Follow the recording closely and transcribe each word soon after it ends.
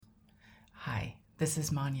This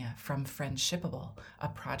is Manya from Friendshipable, a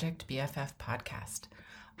Project BFF podcast.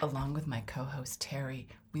 Along with my co-host Terry,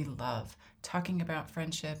 we love talking about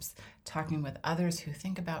friendships, talking with others who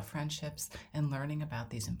think about friendships, and learning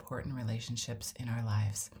about these important relationships in our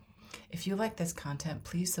lives. If you like this content,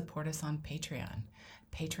 please support us on Patreon,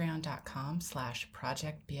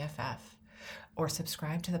 patreon.com/projectbff, or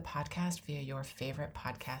subscribe to the podcast via your favorite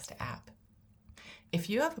podcast app. If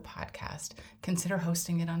you have a podcast, consider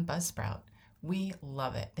hosting it on Buzzsprout. We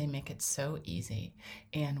love it. They make it so easy,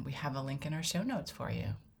 and we have a link in our show notes for you.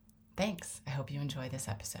 Thanks. I hope you enjoy this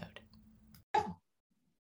episode.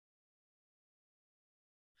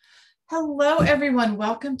 Hello, everyone.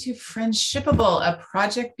 Welcome to Friendshipable, a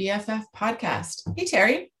Project BFF podcast. Hey,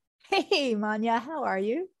 Terry. Hey, Manya. How are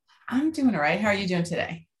you? I'm doing all right. How are you doing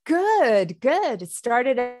today? Good. It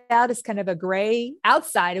started out as kind of a gray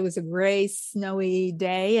outside. It was a gray, snowy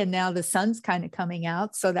day, and now the sun's kind of coming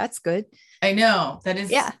out. So that's good. I know that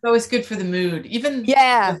is always good for the mood. Even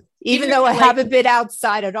though I haven't been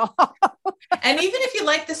outside at all. And even if you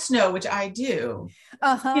like the snow, which I do,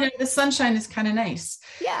 the sunshine is kind of nice.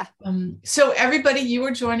 Yeah. So everybody, you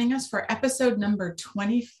are joining us for episode number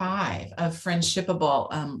 25 of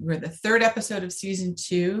Friendshipable. We're the third episode of season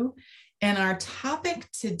 2. And our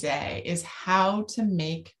topic today is how to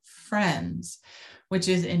make friends, which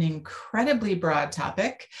is an incredibly broad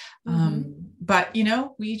topic. But,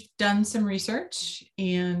 we've done some research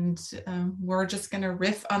and we're just going to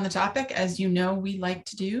riff on the topic, as we like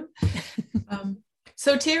to do.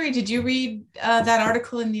 So Terry, did you read that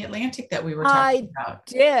article in The Atlantic that we were talking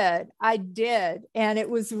about? I did. And it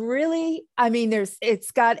was really, it's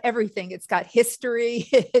got everything. It's got history.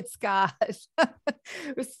 It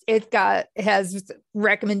has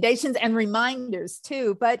recommendations and reminders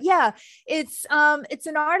too. But yeah, it's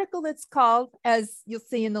an article that's called, as you'll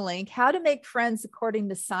see in the link, How to Make Friends According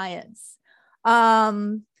to Science.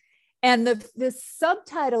 And the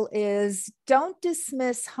subtitle is Don't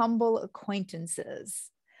Dismiss Humble Acquaintances.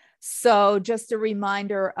 So just a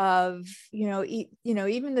reminder of,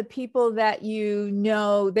 even the people that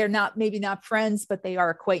they're maybe not friends, but they are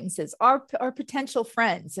acquaintances, are potential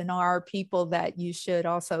friends, and are people that you should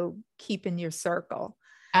also keep in your circle.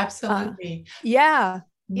 Absolutely.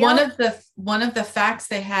 One of the facts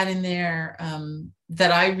they had in there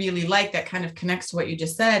that I really like, that kind of connects to what you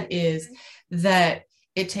just said, is that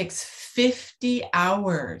it takes 50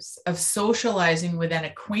 hours of socializing with an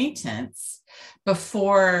acquaintance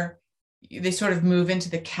before they sort of move into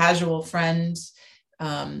the casual friend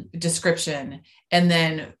description, and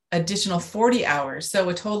then additional 40 hours. So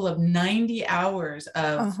a total of 90 hours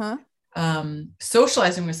of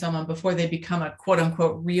socializing with someone before they become a quote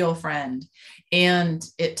unquote real friend. And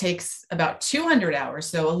it takes about 200 hours.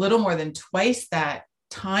 So a little more than twice that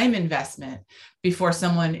time investment before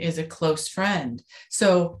someone is a close friend.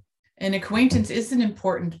 So an acquaintance is an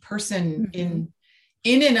important person in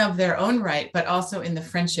and of their own right, but also in the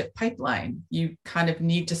friendship pipeline. You kind of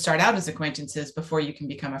need to start out as acquaintances before you can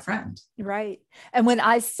become a friend. Right. And when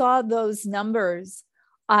I saw those numbers,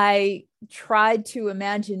 I tried to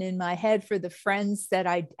imagine in my head, for the friends that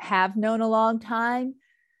I have known a long time,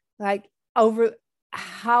 like over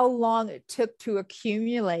how long it took to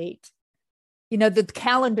accumulate, the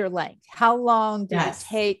calendar length. How long did it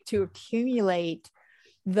take to accumulate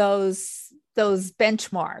those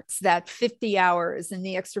benchmarks, that 50 hours and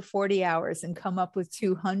the extra 40 hours, and come up with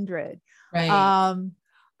 200? Right.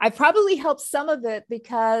 I probably helped some of it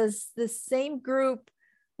because the same group,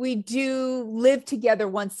 we do live together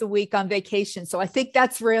once a week on vacation. So I think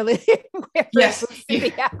that's really where you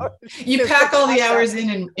pack all the hours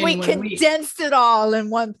in we 1 week. Condensed it all in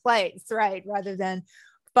one place, right? Rather than,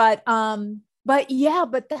 but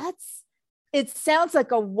it sounds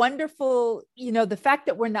like a wonderful, the fact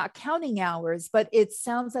that we're not counting hours, but it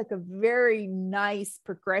sounds like a very nice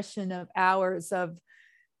progression of hours of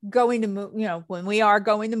going to, when we are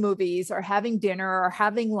going to movies or having dinner or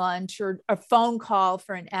having lunch or a phone call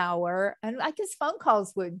for an hour. And I guess phone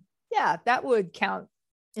calls that would count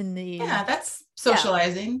in the. Yeah, that's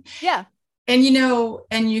socializing. Yeah. And,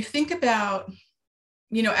 and you think about,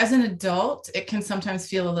 as an adult, it can sometimes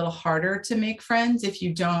feel a little harder to make friends if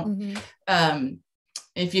you don't,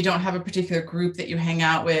 if you don't have a particular group that you hang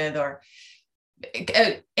out with, or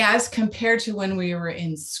as compared to when we were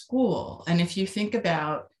in school. And if you think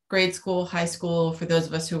about grade school, high school, for those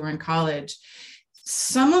of us who were in college,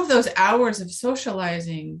 some of those hours of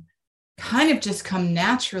socializing kind of just come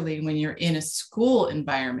naturally when you're in a school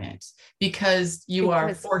environment, because you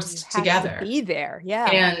are forced together. To be there. Yeah.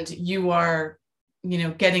 And you are,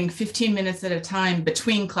 getting 15 minutes at a time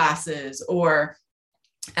between classes, or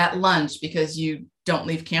at lunch because you don't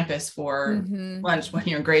leave campus for lunch when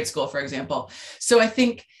you're in grade school, for example. So I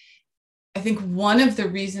think one of the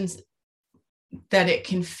reasons that it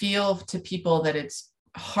can feel to people that it's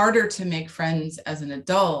harder to make friends as an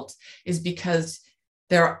adult is because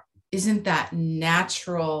there isn't that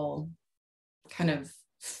natural kind of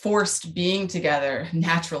forced being together,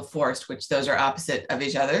 natural forced, which those are opposite of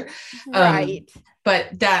each other. Right.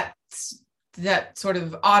 But that sort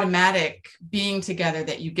of automatic being together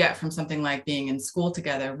that you get from something like being in school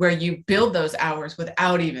together, where you build those hours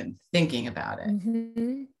without even thinking about it.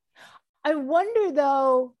 Mm-hmm. I wonder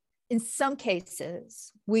though, in some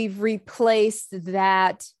cases, we've replaced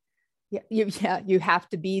that. You have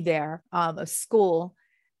to be there, of school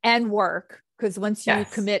and work, because once you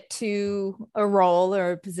commit to a role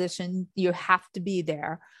or a position, you have to be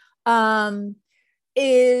there.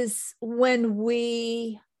 Is when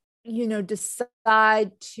we,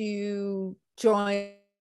 decide to join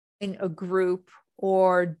a group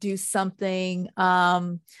or do something,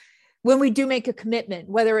 when we do make a commitment,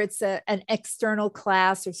 whether it's an external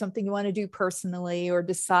class or something you want to do personally, or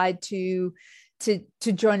decide to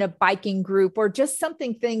join a biking group or just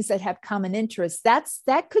things that have common interests,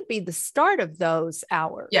 that could be the start of those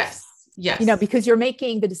hours. Yes. Because you're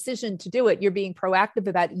making the decision to do it. You're being proactive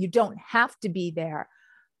about it. You don't have to be there,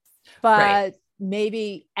 but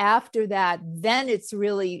maybe after that, then it's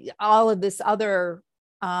really all of this other,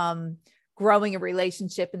 growing a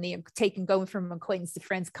relationship and going from acquaintance to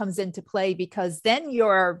friends comes into play, because then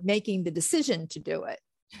you're making the decision to do it.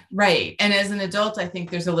 Right. And as an adult, I think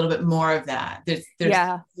there's a little bit more of that. There's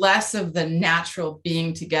less of the natural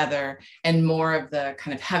being together and more of the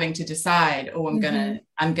kind of having to decide, I'm going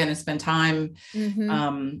to spend time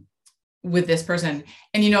with this person.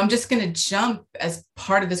 And, I'm just going to jump as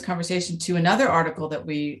part of this conversation to another article that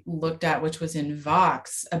we looked at, which was in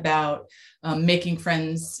Vox about making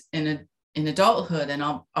friends in adulthood. And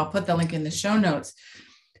I'll put the link in the show notes.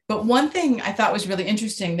 But one thing I thought was really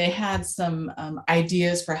interesting, they had some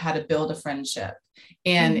ideas for how to build a friendship.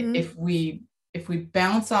 And if we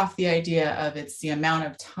bounce off the idea of it's the amount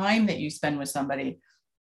of time that you spend with somebody,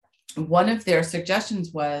 one of their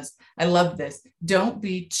suggestions was, I love this, don't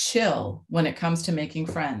be chill when it comes to making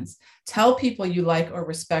friends. Tell people you like or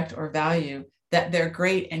respect or value that they're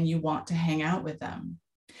great and you want to hang out with them.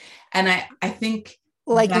 And I think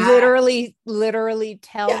literally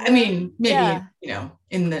tell them. I mean, maybe,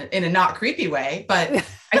 in a not creepy way, but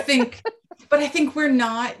I think we're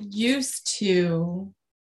not used to,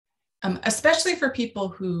 especially for people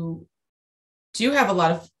who do have a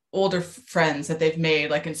lot of older friends that they've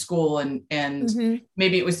made like in school and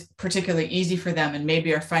maybe it was particularly easy for them and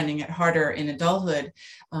maybe are finding it harder in adulthood.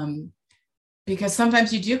 Because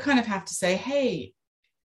sometimes you do kind of have to say, hey,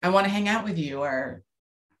 I want to hang out with you or,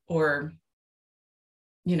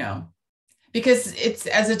 because it's,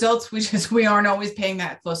 as adults, we aren't always paying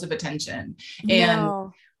that close of attention.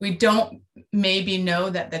 And we don't maybe know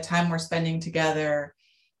that the time we're spending together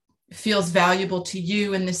feels valuable to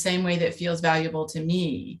you in the same way that feels valuable to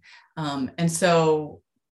me. And so,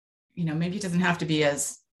 maybe it doesn't have to be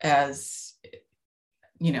as, I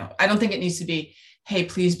don't think it needs to be, hey,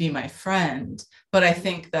 please be my friend. But I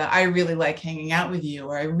think that I really like hanging out with you,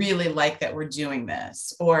 or I really like that we're doing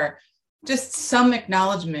this, or just some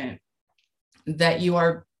acknowledgement that you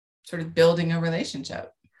are sort of building a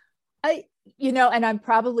relationship. And I'm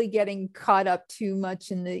probably getting caught up too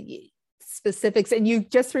much in the specifics. And you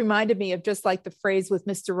just reminded me of just like the phrase with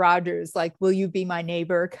Mr. Rogers, like, will you be my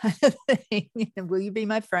neighbor kind of thing? Will you be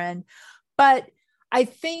my friend? But I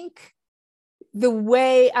think the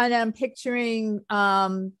way, and I'm picturing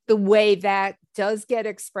the way that does get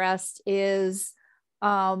expressed is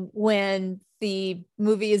when the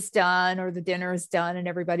movie is done or the dinner is done and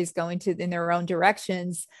everybody's going in their own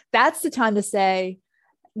directions, that's the time to say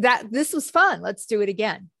that this was fun. Let's do it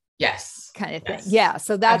again. Yes. Kind of thing. Yes. Yeah.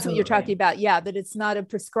 So that's Absolutely. What you're talking about. Yeah. That it's not a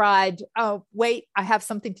prescribed, oh, wait, I have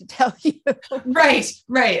something to tell you. Right.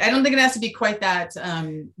 I don't think it has to be quite that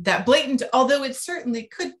blatant, although it certainly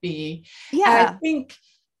could be. Yeah.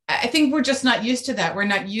 I think we're just not used to that. We're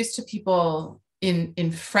not used to people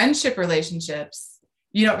in friendship relationships.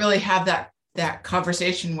 You don't really have that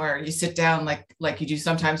conversation where you sit down like you do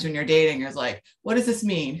sometimes when you're dating. It's like, what does this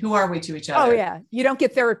mean? Who are we to each other? Oh yeah. You don't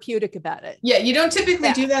get therapeutic about it. Yeah. You don't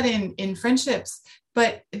typically do that in friendships,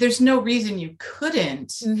 but there's no reason you couldn't.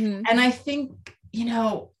 Mm-hmm. And I think,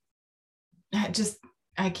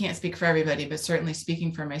 I can't speak for everybody, but certainly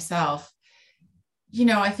speaking for myself,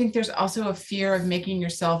 I think there's also a fear of making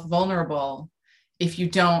yourself vulnerable if you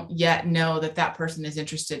don't yet know that person is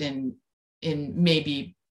interested in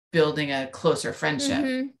maybe building a closer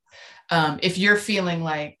friendship. If you're feeling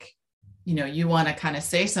like, you want to kind of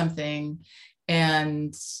say something,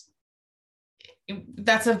 and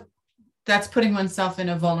that's putting oneself in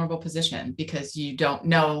a vulnerable position because you don't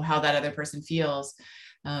know how that other person feels.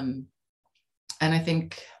 And I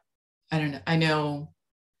think, I don't know, I know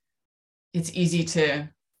it's easy to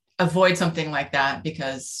avoid something like that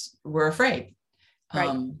because we're afraid.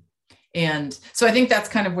 Right. And so I think that's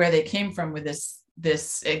kind of where they came from with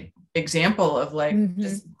this example of like,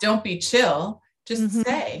 just don't be chill, just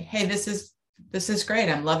say, hey, this is great.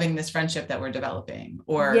 I'm loving this friendship that we're developing,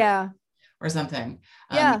 or something.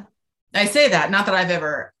 I say that, not that I've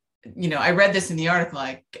ever, I read this in the article.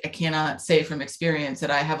 I cannot say from experience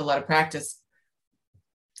that I have a lot of practice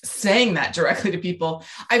saying that directly to people.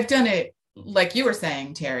 I've done it, like you were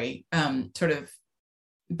saying, Terry, sort of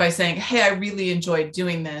by saying, hey, I really enjoyed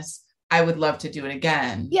doing this. I would love to do it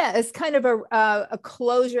again. Yeah, it's kind of a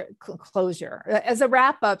closure as a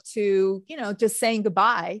wrap up to, just saying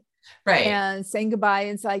goodbye. Right. And saying goodbye.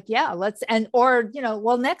 And it's like, yeah,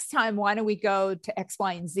 well, next time, why don't we go to X,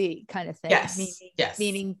 Y, and Z kind of thing? Yes.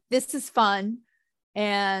 Meaning this is fun.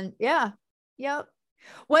 And Yep.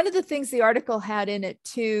 One of the things the article had in it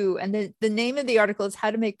too, and the name of the article is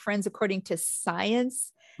How to Make Friends According to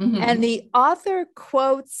Science. And the author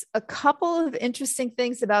quotes a couple of interesting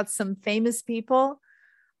things about some famous people,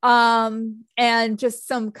 and just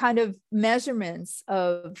some kind of measurements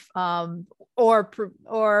of,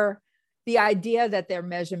 or the idea that they're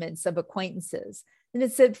measurements of acquaintances. And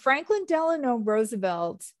it said Franklin Delano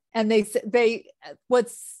Roosevelt, and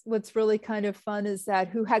what's really kind of fun is that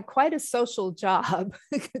who had quite a social job,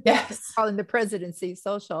 yes, calling the presidency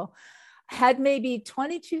social, had maybe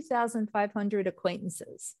 22,500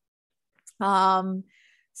 acquaintances.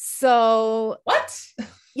 So what?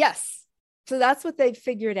 Yes. So that's what they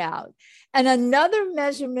figured out. And another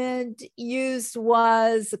measurement used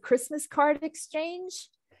was a Christmas card exchange.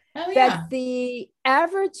 Oh, yeah. That the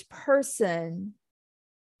average person,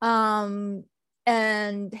 and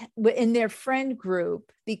in their friend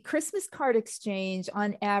group, the Christmas card exchange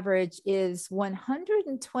on average is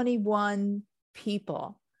 121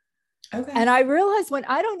 people. Okay. And I realized when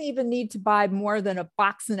I don't even need to buy more than a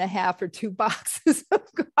box and a half or 2 boxes of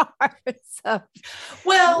cards. So,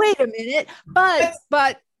 well, wait a minute.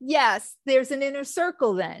 But yes, there's an inner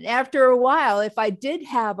circle then. After a while, if I did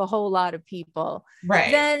have a whole lot of people,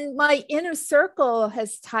 right, then my inner circle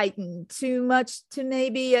has tightened too much to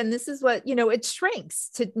maybe, and this is what, it shrinks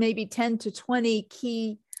to maybe 10 to 20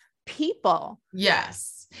 key people.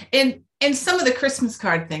 Yes. And some of the Christmas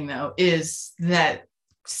card thing, though, is that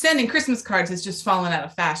sending Christmas cards has just fallen out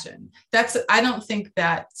of fashion. I don't think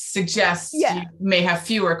that suggests you may have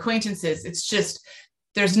fewer acquaintances. It's just,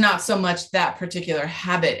 there's not so much that particular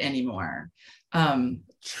habit anymore.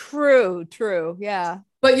 True. Yeah.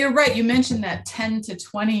 But you're right. You mentioned that 10 to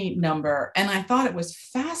 20 number. And I thought it was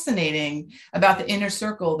fascinating about the inner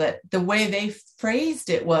circle that the way they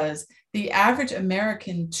phrased it was the average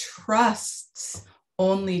American trusts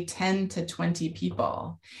only 10 to 20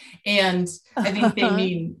 people. And I think they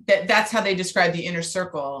mean that's how they describe the inner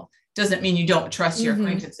circle. Doesn't mean you don't trust your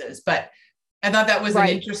acquaintances, but I thought that was an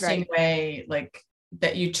interesting way, like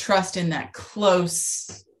that you trust in that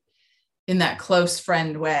close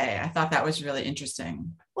friend way. I thought that was really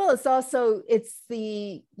interesting. Well,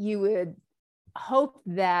 you would hope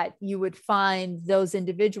that you would find those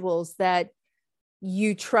individuals that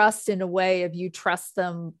you trust in a way of, you trust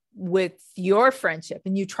them with your friendship,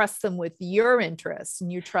 and you trust them with your interests,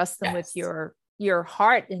 and you trust them with your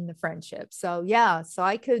heart in the friendship. So so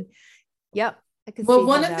I could well,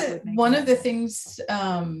 one of the things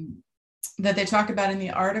that they talk about in the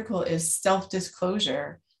article is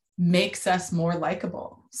self-disclosure makes us more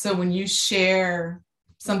likable. So when you share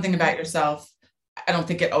something about yourself, I don't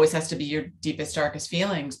think it always has to be your deepest, darkest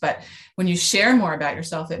feelings, but when you share more about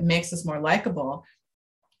yourself, it makes us more likable.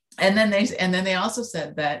 And then they also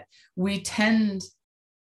said that we tend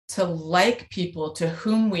to like people to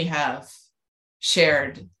whom we have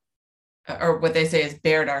shared, or what they say is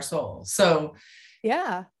bared our soul. So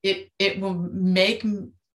it will make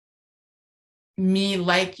me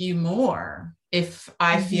like you more if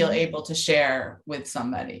I feel able to share with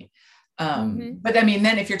somebody. But I mean,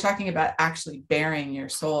 then if you're talking about actually bearing your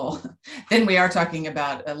soul, then we are talking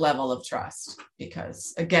about a level of trust,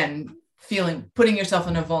 because again, putting yourself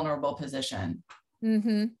in a vulnerable position.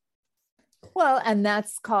 Well, and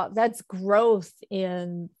that's growth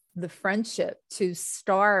in the friendship to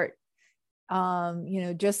start.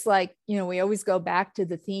 Just like, we always go back to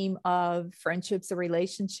the theme of friendships or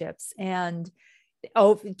relationships, and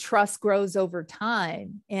trust grows over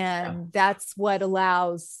time. And that's what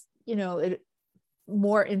allows,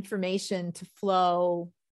 more information to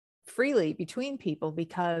flow freely between people,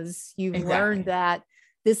 because you've learned that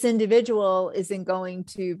this individual isn't going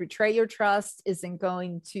to betray your trust, isn't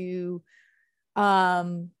going to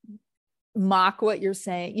mock what you're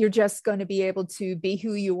saying. You're just going to be able to be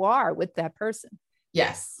who you are with that person.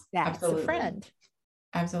 Yes, that's absolutely. A friend.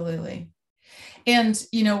 Absolutely. And,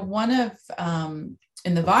 you know, one of,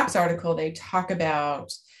 in the Vox article, they talk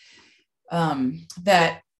about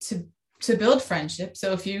that to build friendship.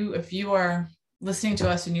 So if you are listening to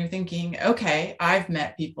us and you're thinking, okay, I've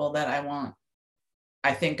met people that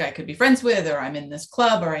I think I could be friends with, or I'm in this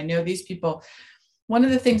club, or I know these people. One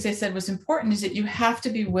of the things they said was important is that you have to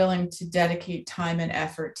be willing to dedicate time and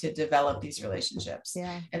effort to develop these relationships.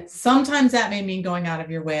 Yeah. And sometimes that may mean going out of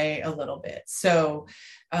your way a little bit. So,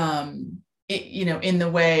 you know, in the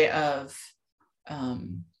way of,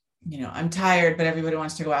 you know, I'm tired, but everybody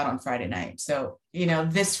wants to go out on Friday night. So, you know,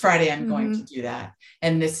 this Friday I'm going to do that.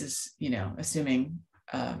 And this is, you know, assuming,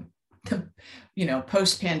 you know,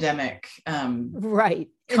 post-pandemic, right.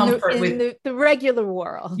 comfort in the regular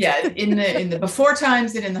world. Yeah. In the before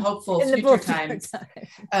times and in the hopeful future times,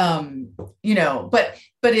 you know, but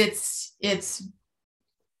it's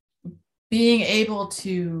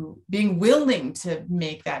being willing to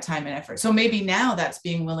make that time and effort. So maybe now that's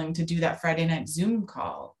being willing to do that Friday night Zoom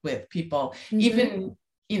call with people, even,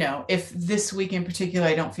 you know, if this week in particular,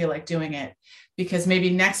 I don't feel like doing it, because maybe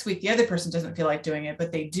next week, the other person doesn't feel like doing it,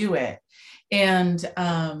 but they do it. And,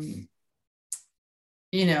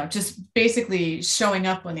 you know, just basically showing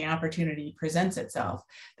up when the opportunity presents itself.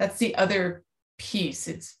 That's the other piece.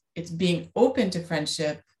 It's being open to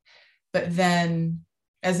friendship, but then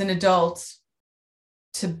as an adult,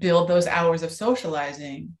 to build those hours of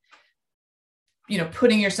socializing, you know,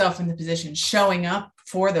 putting yourself in the position, showing up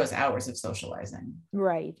for those hours of socializing.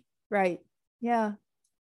 Right. Yeah.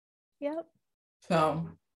 Yep.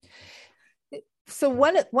 So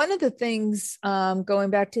one of the things, going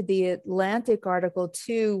back to the Atlantic article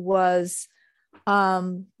too, was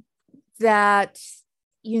that,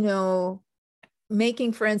 you know,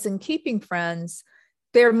 making friends and keeping friends,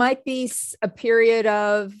 there might be a period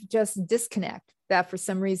of just disconnect, that for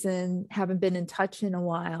some reason haven't been in touch in a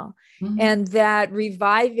while, and that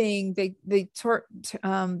reviving, they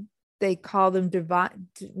call them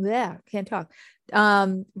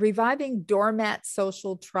reviving dormant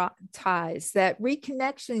social ties. That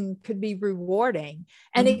reconnection could be rewarding,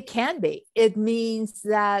 and it can be. It means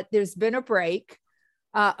that there's been a break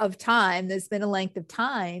of time, there's been a length of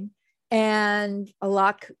time, and a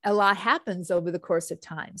lot happens over the course of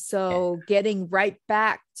time. So getting right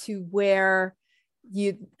back to where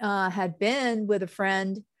you had been with a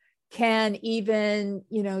friend can even,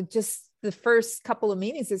 you know, just the first couple of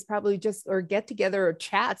meetings is probably just, or get together or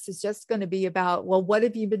chats is just going to be about, well, what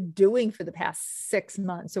have you been doing for the past 6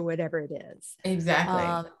 months or whatever it is?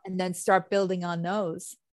 Exactly. And then start building on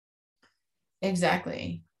those.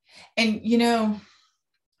 Exactly. And, you know,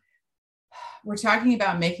 we're talking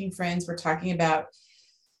about making friends. We're talking about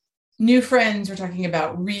new friends. We're talking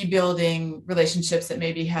about rebuilding relationships that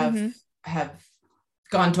maybe have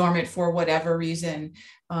gone dormant for whatever reason.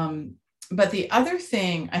 But the other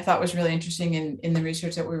thing I thought was really interesting in the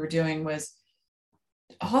research that we were doing was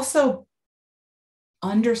also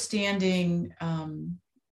understanding,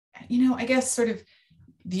 you know, I guess sort of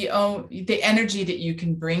the energy that you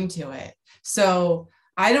can bring to it. So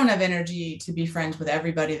I don't have energy to be friends with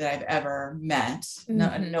everybody that I've ever met.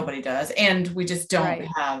 Nobody does. And we just don't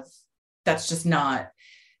have, that's just not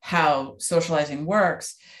how socializing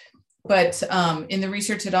works. But in the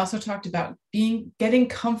research, it also talked about getting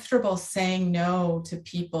comfortable saying no to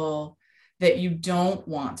people that you don't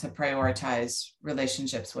want to prioritize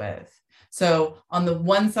relationships with. So on the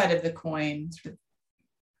one side of the coin,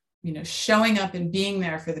 you know, showing up and being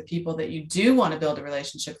there for the people that you do want to build a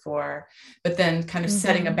relationship for, but then kind of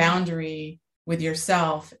setting a boundary with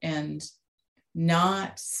yourself and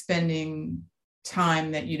not spending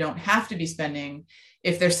time that you don't have to be spending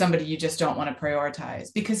if there's somebody you just don't want to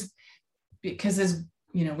prioritize. Because as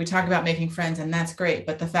you know, we talk about making friends, and that's great,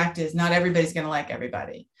 but the fact is not everybody's going to like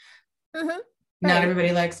everybody. Not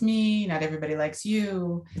everybody likes me, not everybody likes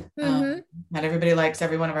you, not everybody likes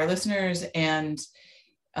every one of our listeners. And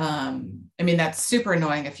I mean, that's super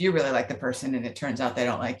annoying if you really like the person and it turns out they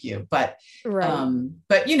don't like you, but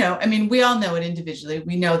you know, I mean, we all know it individually.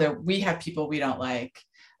 We know that we have people we don't like.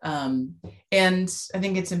 And I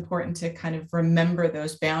think it's important to kind of remember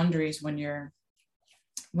those boundaries when you're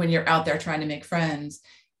out there trying to make friends.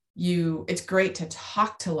 It's great to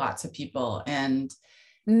talk to lots of people and,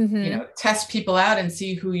 you know, test people out and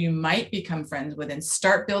see who you might become friends with and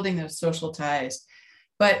start building those social ties.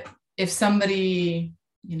 But if somebody,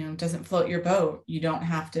 doesn't float your boat, you don't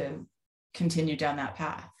have to continue down that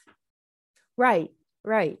path. Right.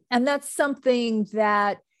 And that's something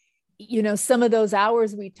that, some of those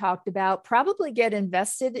hours we talked about probably get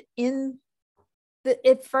invested in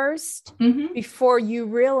it first before you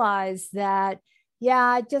realize that,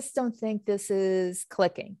 I just don't think this is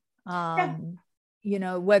clicking.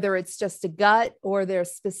 Whether it's just a gut or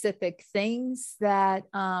there's specific things that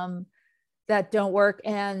that don't work,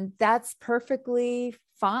 and that's perfectly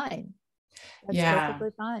fine. Perfectly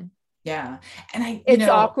fine. Yeah. And it's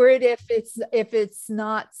awkward if it's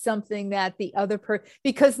not something that the other person,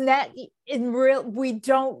 because that in real, we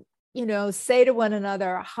don't, say to one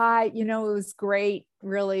another, hi, it was great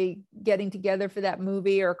really getting together for that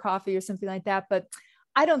movie or coffee or something like that. But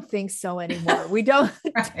I don't think so anymore. We don't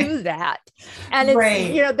do that. And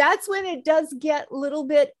it's, that's when it does get a little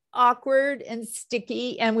bit awkward and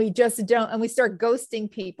sticky, and we just don't, and we start ghosting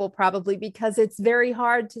people probably because it's very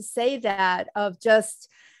hard to say that of just,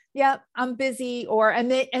 I'm busy,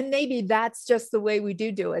 and maybe that's just the way we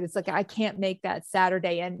do it. It's like, I can't make that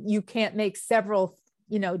Saturday, and you can't make several,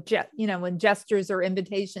 when gestures or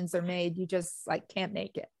invitations are made, you just can't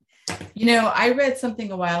make it. I read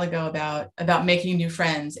something a while ago about making new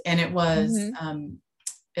friends, and it was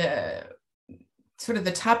sort of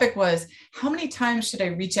the topic was, how many times should I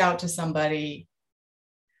reach out to somebody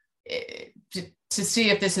to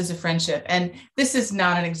see if this is a friendship? And this is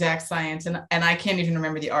not an exact science, and I can't even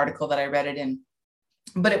remember the article that I read it in,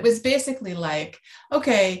 but it was basically like,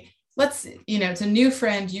 okay, let's, it's a new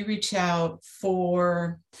friend, you reach out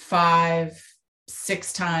 4, 5,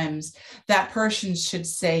 6 times, that person should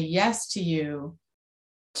say yes to you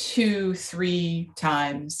 2, 3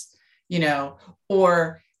 times,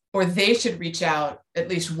 or they should reach out at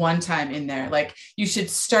least one time in there. Like, you should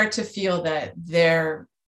start to feel that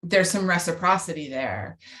there's some reciprocity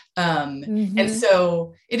there. And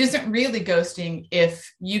so it isn't really ghosting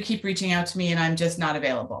if you keep reaching out to me and I'm just not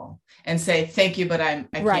available, and say, thank you, but I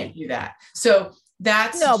can't do that. So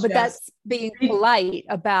that's that's being polite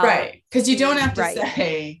about, right. Cause you don't have to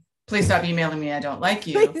say, please stop emailing me, I don't like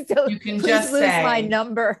you. You can just say my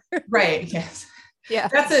number. Right. Yes. Yeah.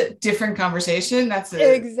 That's a different conversation. That's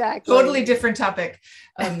a totally different topic.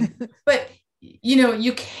 But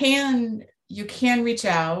you can reach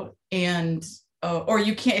out, and or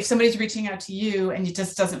you can't, if somebody's reaching out to you and it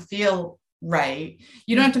just doesn't feel right,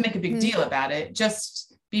 you don't have to make a big deal about it.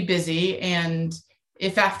 Just be busy. And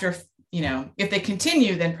if after, if they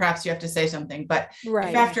continue, then perhaps you have to say something. But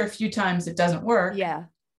if after a few times it doesn't work,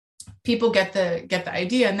 people get the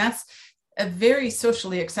idea. And that's a very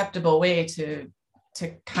socially acceptable way to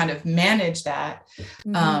kind of manage that.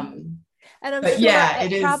 And I'm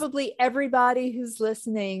sure probably everybody who's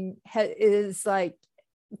listening is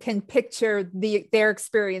can picture their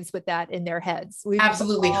experience with that in their heads.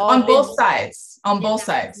 Absolutely. On both sides. Right? On both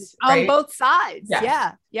sides.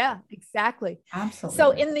 Yes. Yeah, exactly. Absolutely.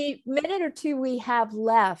 So in the minute or two we have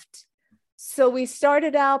left, so we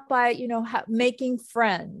started out by, making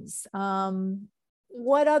friends.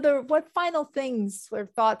 What final things or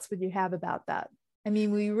thoughts would you have about that? I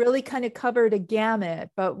mean, we really kind of covered a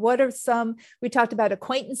gamut, but what are we talked about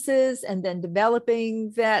acquaintances and then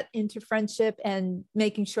developing that into friendship and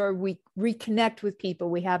making sure we reconnect with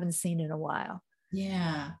people we haven't seen in a while.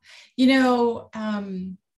 Yeah.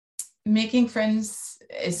 Making friends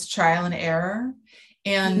is trial and error.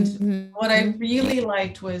 And what I really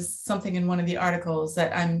liked was something in one of the articles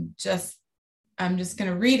that I'm just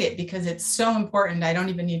going to read it because it's so important. I don't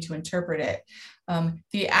even need to interpret it.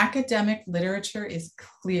 The academic literature is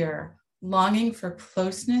clear. Longing for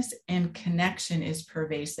closeness and connection is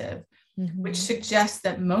pervasive, which suggests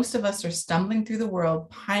that most of us are stumbling through the world,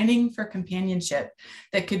 pining for companionship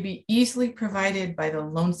that could be easily provided by the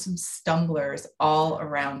lonesome stumblers all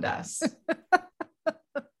around us.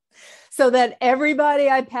 So that everybody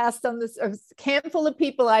I passed on this, a handful of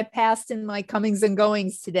people I passed in my comings and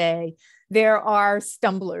goings today, there are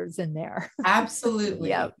stumblers in there. Absolutely.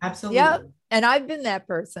 Yep. Absolutely. Yep. And I've been that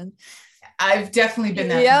person. I've definitely been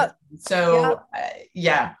that person. So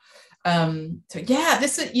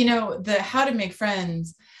this is, the how to make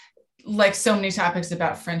friends, like so many topics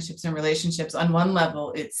about friendships and relationships, on one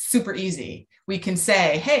level, it's super easy. We can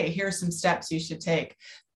say, hey, here are some steps you should take.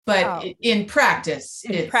 But in practice,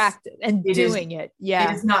 it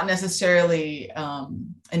is not necessarily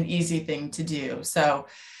an easy thing to do. So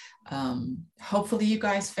hopefully you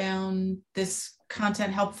guys found this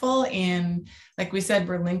content helpful. And like we said,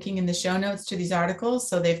 we're linking in the show notes to these articles.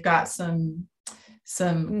 So they've got some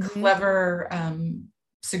clever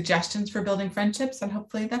suggestions for building friendships, and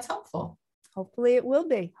hopefully that's helpful. Hopefully it will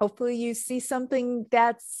be. Hopefully you see something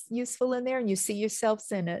that's useful in there and you see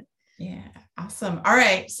yourselves in it. Yeah. Awesome. All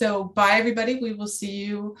right. So bye, everybody. We will see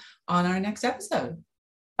you on our next episode.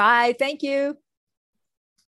 Bye. Thank you.